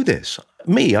do you do this?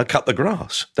 Me, I cut the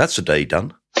grass. That's a day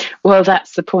done. Well,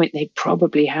 that's the point. They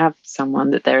probably have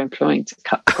someone that they're employing to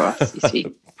cut the grass, you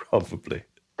see. Probably.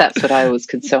 That's what I always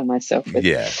console myself with.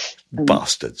 Yeah,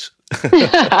 bastards.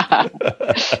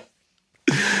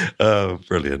 Oh,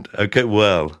 brilliant. Okay,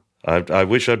 well, I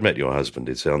wish I'd met your husband.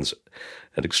 It sounds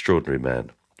an extraordinary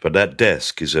man. But that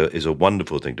desk is a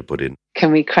wonderful thing to put in.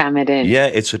 Can we cram it in? Yeah,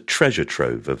 it's a treasure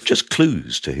trove of just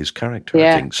clues to his character,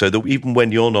 I think. So that even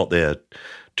when you're not there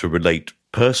to relate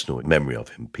personal memory of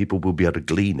him, people will be able to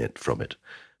glean it from it.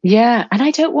 Yeah, and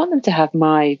I don't want them to have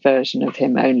my version of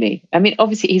him only. I mean,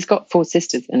 obviously, he's got 4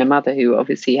 sisters and a mother who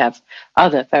obviously have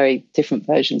other very different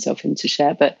versions of him to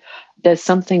share. But there's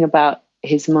something about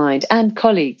his mind and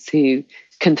colleagues who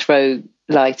can throw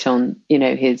light on,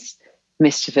 his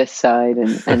mischievous side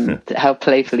and how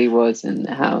playful he was and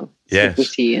how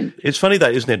witty. And it's funny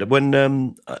that, isn't it?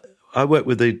 When I worked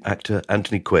with the actor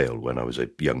Anthony Quayle when I was a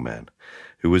young man,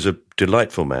 who was a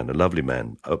delightful man, a lovely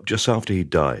man. Just after he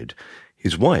died,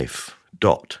 his wife,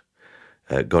 Dot,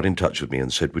 got in touch with me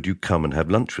and said, would you come and have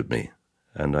lunch with me?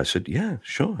 And I said, yeah,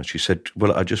 sure. And she said,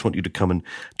 well, I just want you to come and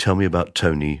tell me about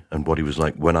Tony and what he was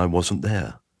like when I wasn't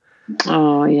there.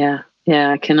 Oh, yeah.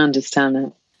 Yeah, I can understand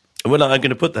that. Well, I'm going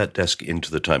to put that desk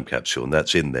into the time capsule, and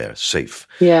that's in there, safe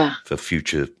for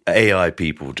future AI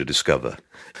people to discover.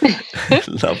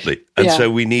 Lovely. And so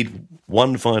we need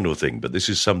one final thing, but this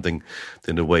is something,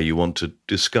 in a way, you want to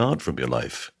discard from your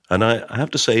life. And I have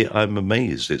to say, I'm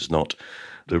amazed it's not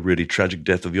the really tragic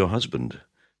death of your husband.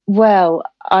 Well,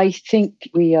 I think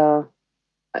we are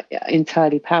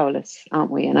entirely powerless,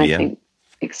 aren't we? And I think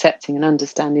accepting and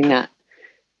understanding that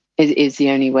is the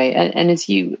only way. And as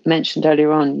you mentioned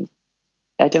earlier on,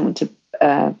 I don't want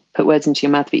to put words into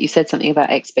your mouth, but you said something about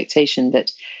expectation,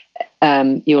 that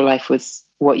your life was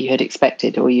what you had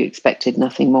expected, or you expected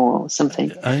nothing more, or something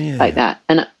like that.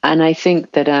 And I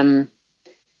think that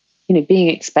being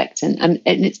expectant, and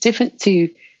it's different to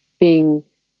being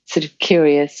sort of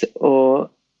curious or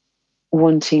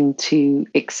wanting to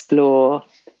explore,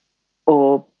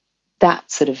 or that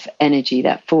sort of energy,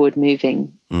 that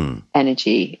forward-moving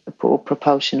energy or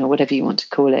propulsion or whatever you want to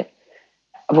call it.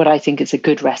 What I think is a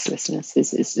good restlessness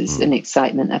is an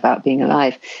excitement about being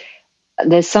alive.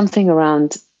 There's something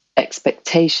around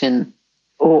expectation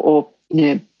or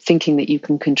thinking that you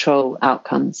can control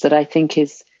outcomes that I think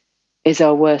is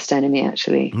our worst enemy,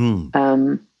 actually.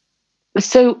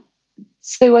 So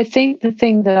I think the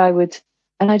thing that I would,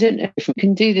 and I don't know if we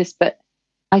can do this, but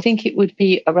I think it would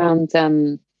be around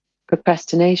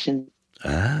procrastination.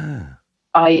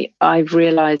 I've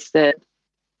realized that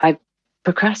I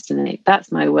procrastinate.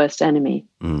 That's my worst enemy.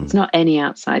 It's not any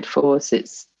outside force.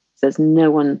 There's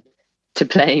no one to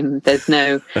blame.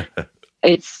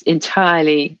 It's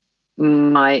entirely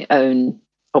my own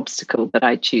obstacle that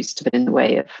I choose to put in the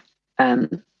way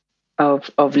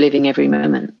of living every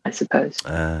moment, I suppose.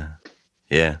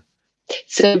 Yeah.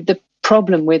 So the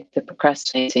problem with the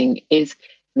procrastinating is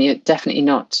you're definitely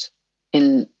not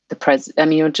in the present. I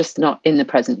mean, you're just not in the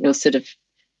present. You're sort of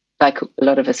like a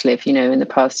lot of us live, in the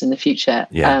past and the future.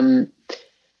 Yeah.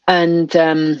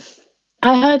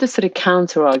 I heard a sort of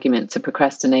counter argument to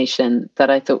procrastination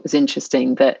that I thought was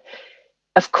interesting, that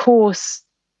of course,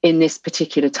 in this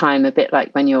particular time, a bit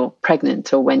like when you're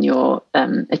pregnant or when you're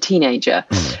a teenager,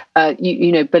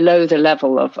 below the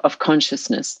level of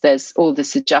consciousness, there's all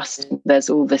this adjusting, there's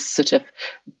all this sort of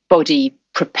body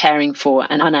preparing for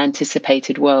an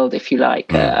unanticipated world, if you like,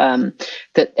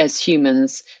 that as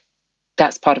humans,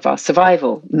 that's part of our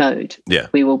survival mode. Yeah.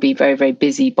 We will be very, very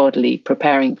busy bodily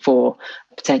preparing for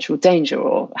potential danger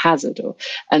or hazard,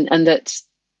 and that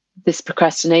this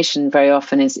procrastination very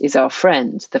often is our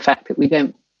friend. The fact that we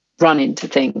don't run into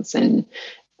things and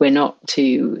we're not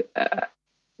too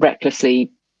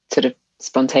recklessly sort of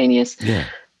spontaneous. Yeah.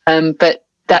 But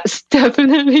that's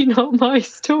definitely not my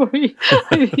story.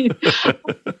 I mean,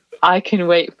 I can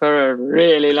wait for a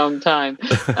really long time.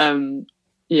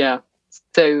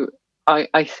 So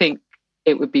I think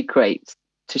it would be great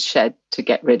to shed, to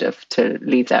get rid of, to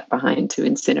leave that behind, to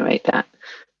incinerate that.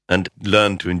 And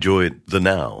learn to enjoy the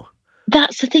now.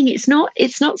 That's the thing. It's not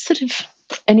sort of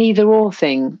an either or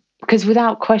thing, because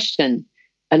without question,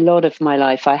 a lot of my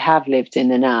life I have lived in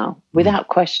the now. Without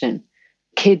question,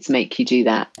 kids make you do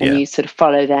that, and you sort of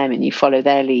follow them and you follow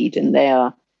their lead, and they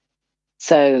are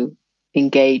so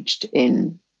engaged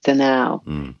in the now.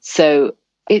 So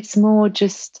it's more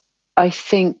just, I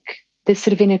think, this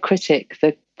sort of inner critic,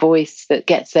 the voice that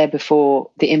gets there before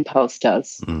the impulse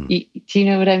does. Do you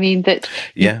know what I mean? That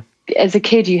as a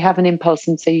kid, you have an impulse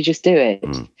and so you just do it.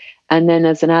 And then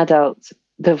as an adult,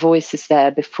 the voice is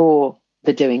there before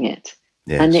the doing it.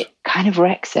 Yes. And it kind of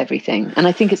wrecks everything. And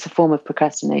I think it's a form of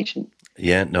procrastination.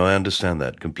 Yeah, no, I understand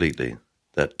that completely.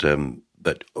 That,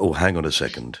 but, hang on a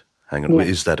second.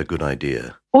 Is that a good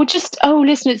idea? Or just,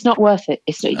 listen, it's not worth it.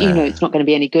 It's not, it's not going to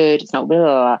be any good. It's not blah,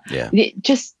 blah, blah. Yeah.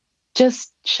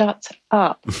 Just shut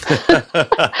up.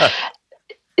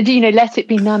 Let it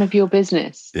be none of your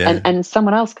business. Yeah. And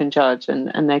someone else can judge,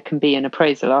 and there can be an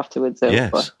appraisal afterwards.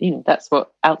 That's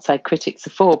what outside critics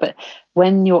are for. But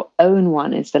when your own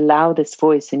one is the loudest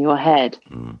voice in your head,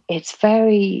 it's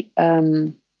very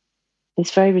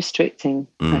restricting,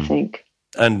 I think.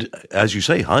 And as you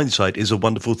say, hindsight is a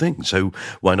wonderful thing. So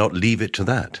why not leave it to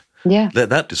that? Yeah. Let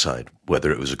that decide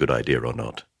whether it was a good idea or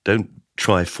not. Don't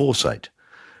try foresight,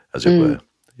 as it were.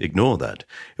 Ignore that.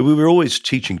 We were always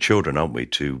teaching children, aren't we,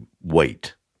 to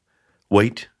wait.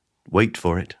 Wait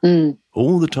for it.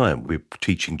 All the time we're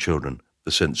teaching children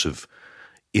the sense of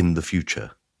in the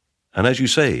future. And as you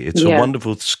say, it's a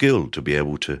wonderful skill to be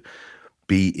able to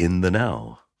be in the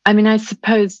now. I mean, I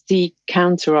suppose the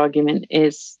counter-argument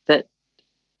is that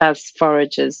as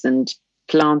foragers and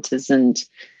planters and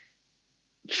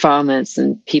farmers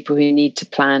and people who need to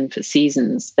plan for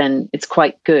seasons, then it's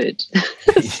quite good.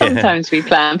 Sometimes we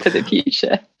plan for the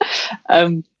future.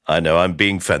 I know, I'm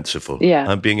being fanciful. Yeah.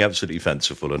 I'm being absolutely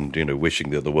fanciful and, wishing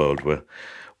that the world were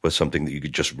something that you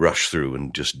could just rush through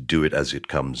and just do it as it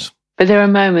comes. But there are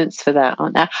moments for that,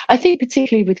 aren't there? I think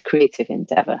particularly with creative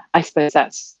endeavour, I suppose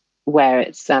that's where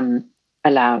it's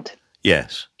allowed.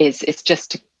 Yes. It's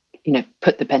just to,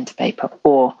 put the pen to paper,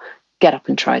 or get up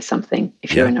and try something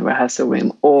if you're in a rehearsal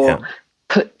room, or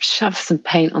shove some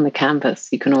paint on the canvas.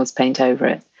 You can always paint over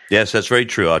it. Yes, that's very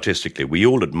true artistically. We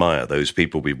all admire those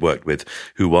people we've worked with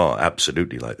who are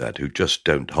absolutely like that, who just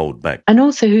don't hold back. And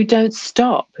also who don't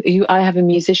stop. I have a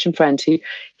musician friend who,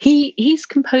 he's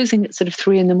composing at sort of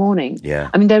 3 a.m.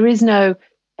 Yeah. I mean,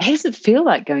 he doesn't feel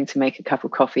like going to make a cup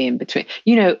of coffee in between.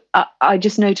 I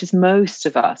just notice most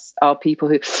of us are people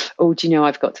who,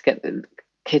 I've got to get the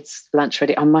kids' lunch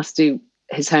ready. I must do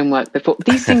his homework before.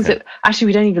 These things that actually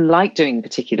we don't even like doing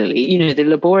particularly, the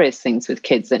laborious things with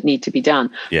kids that need to be done,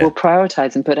 we'll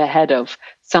prioritize and put ahead of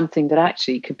something that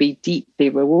actually could be deeply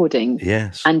rewarding.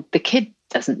 Yes. And the kid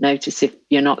doesn't notice if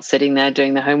you're not sitting there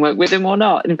doing the homework with him or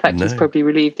not. In fact, he's probably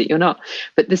relieved that you're not.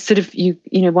 But this sort of,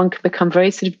 one can become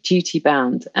very sort of duty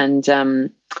bound. And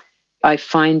I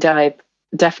find I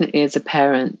definitely as a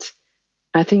parent,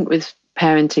 I think with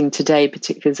parenting today,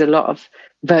 particularly, there's a lot of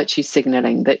virtue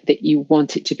signaling that you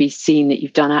want it to be seen that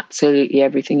you've done absolutely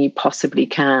everything you possibly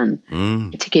can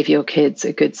to give your kids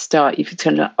a good start. You've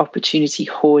done opportunity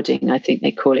hoarding, I think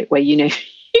they call it, where, you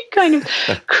kind of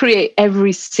create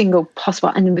every single possible,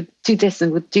 and we'll do this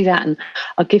and we'll do that, and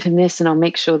I'll give him this and I'll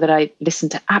make sure that I listen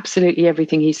to absolutely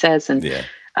everything he says, and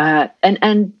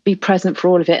be present for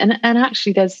all of it. And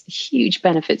actually there's huge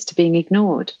benefits to being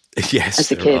ignored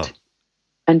as a kid,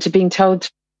 and to being told,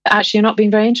 actually, you're not being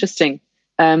very interesting.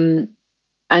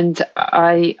 And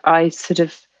I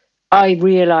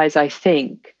realize, I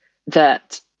think,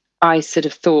 that I sort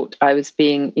of thought I was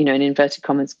being, in inverted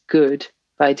commas, good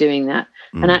by doing that.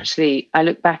 And actually, I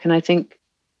look back and I think,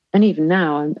 and even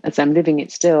now, as I'm living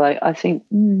it still, I think,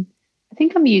 I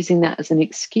think I'm using that as an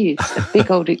excuse, a big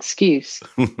old excuse,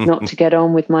 not to get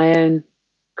on with my own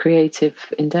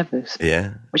creative endeavors.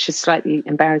 Yeah. Which is slightly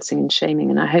embarrassing and shaming,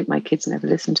 and I hope my kids never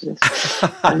listen to this.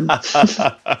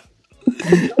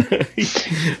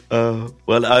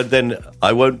 Then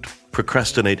I won't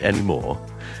procrastinate anymore,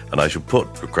 and I shall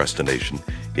put procrastination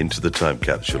into the time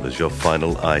capsule as your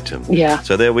final item. Yeah.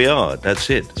 So there we are. That's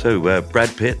it. So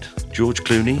Brad Pitt, George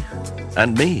Clooney,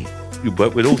 and me. You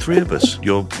work with all three of us.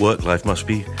 Your work life must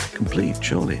be complete,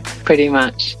 surely. Pretty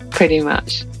much.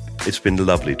 It's been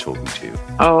lovely talking to you.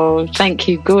 Oh, thank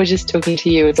you. Gorgeous talking to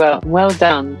you as well. Well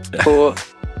done for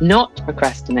not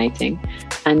procrastinating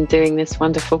and doing this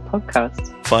wonderful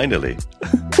podcast. Finally.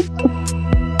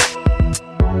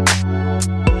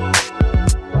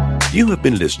 You have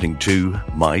been listening to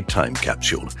My Time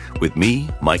Capsule with me,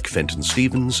 Mike Fenton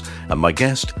Stevens, and my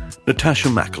guest, Natasha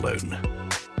McAlone.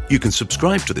 You can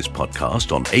subscribe to this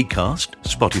podcast on Acast,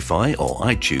 Spotify, or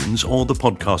iTunes, or the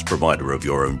podcast provider of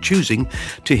your own choosing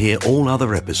to hear all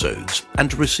other episodes and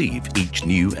to receive each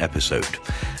new episode.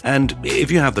 And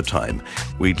if you have the time,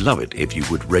 we'd love it if you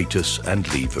would rate us and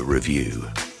leave a review.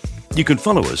 You can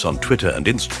follow us on Twitter and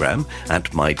Instagram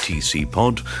at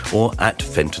MyTCPod or at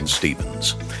Fenton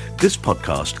Stevens. This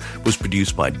podcast was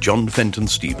produced by John Fenton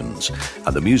Stevens,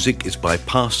 and the music is by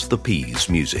Pass the Peas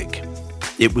Music.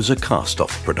 It was a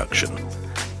cast-off production.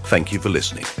 Thank you for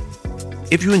listening.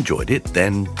 If you enjoyed it,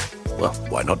 then, well,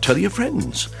 why not tell your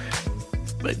friends?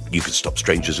 You can stop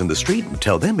strangers in the street and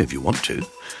tell them if you want to.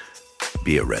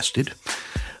 Be arrested.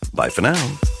 Bye for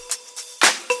now.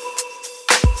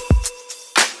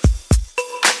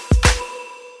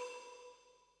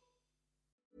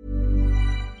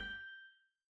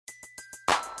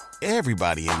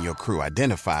 Everybody in your crew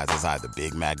identifies as either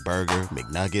Big Mac Burger,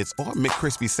 McNuggets, or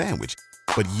McCrispy Sandwich.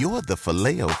 But you're the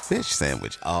Filet-O-Fish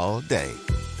Sandwich all day.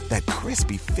 That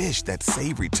crispy fish, that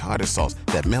savory tartar sauce,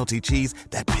 that melty cheese,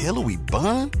 that pillowy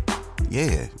bun.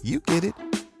 Yeah, you get it.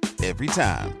 Every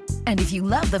time. And if you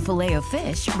love the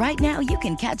Filet-O-Fish, right now you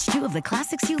can catch two of the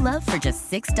classics you love for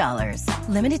just $6.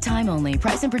 Limited time only.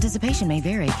 Price and participation may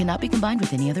vary. Cannot be combined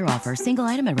with any other offer. Single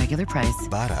item at regular price.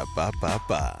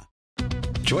 Ba-da-ba-ba-ba.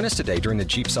 Join us today during the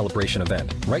Jeep Celebration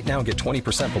event. Right now, get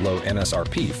 20% below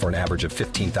MSRP for an average of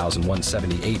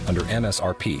 $15,178 under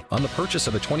MSRP on the purchase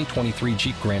of a 2023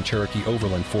 Jeep Grand Cherokee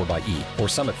Overland 4xE or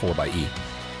Summit 4xE.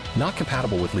 Not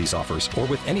compatible with lease offers or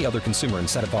with any other consumer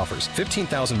incentive offers.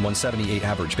 $15,178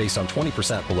 average based on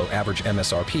 20% below average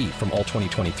MSRP from all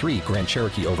 2023 Grand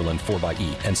Cherokee Overland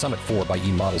 4xE and Summit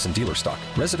 4xE models in dealer stock.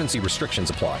 Residency restrictions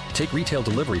apply. Take retail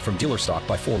delivery from dealer stock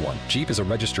by 4/1. Jeep is a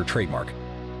registered trademark.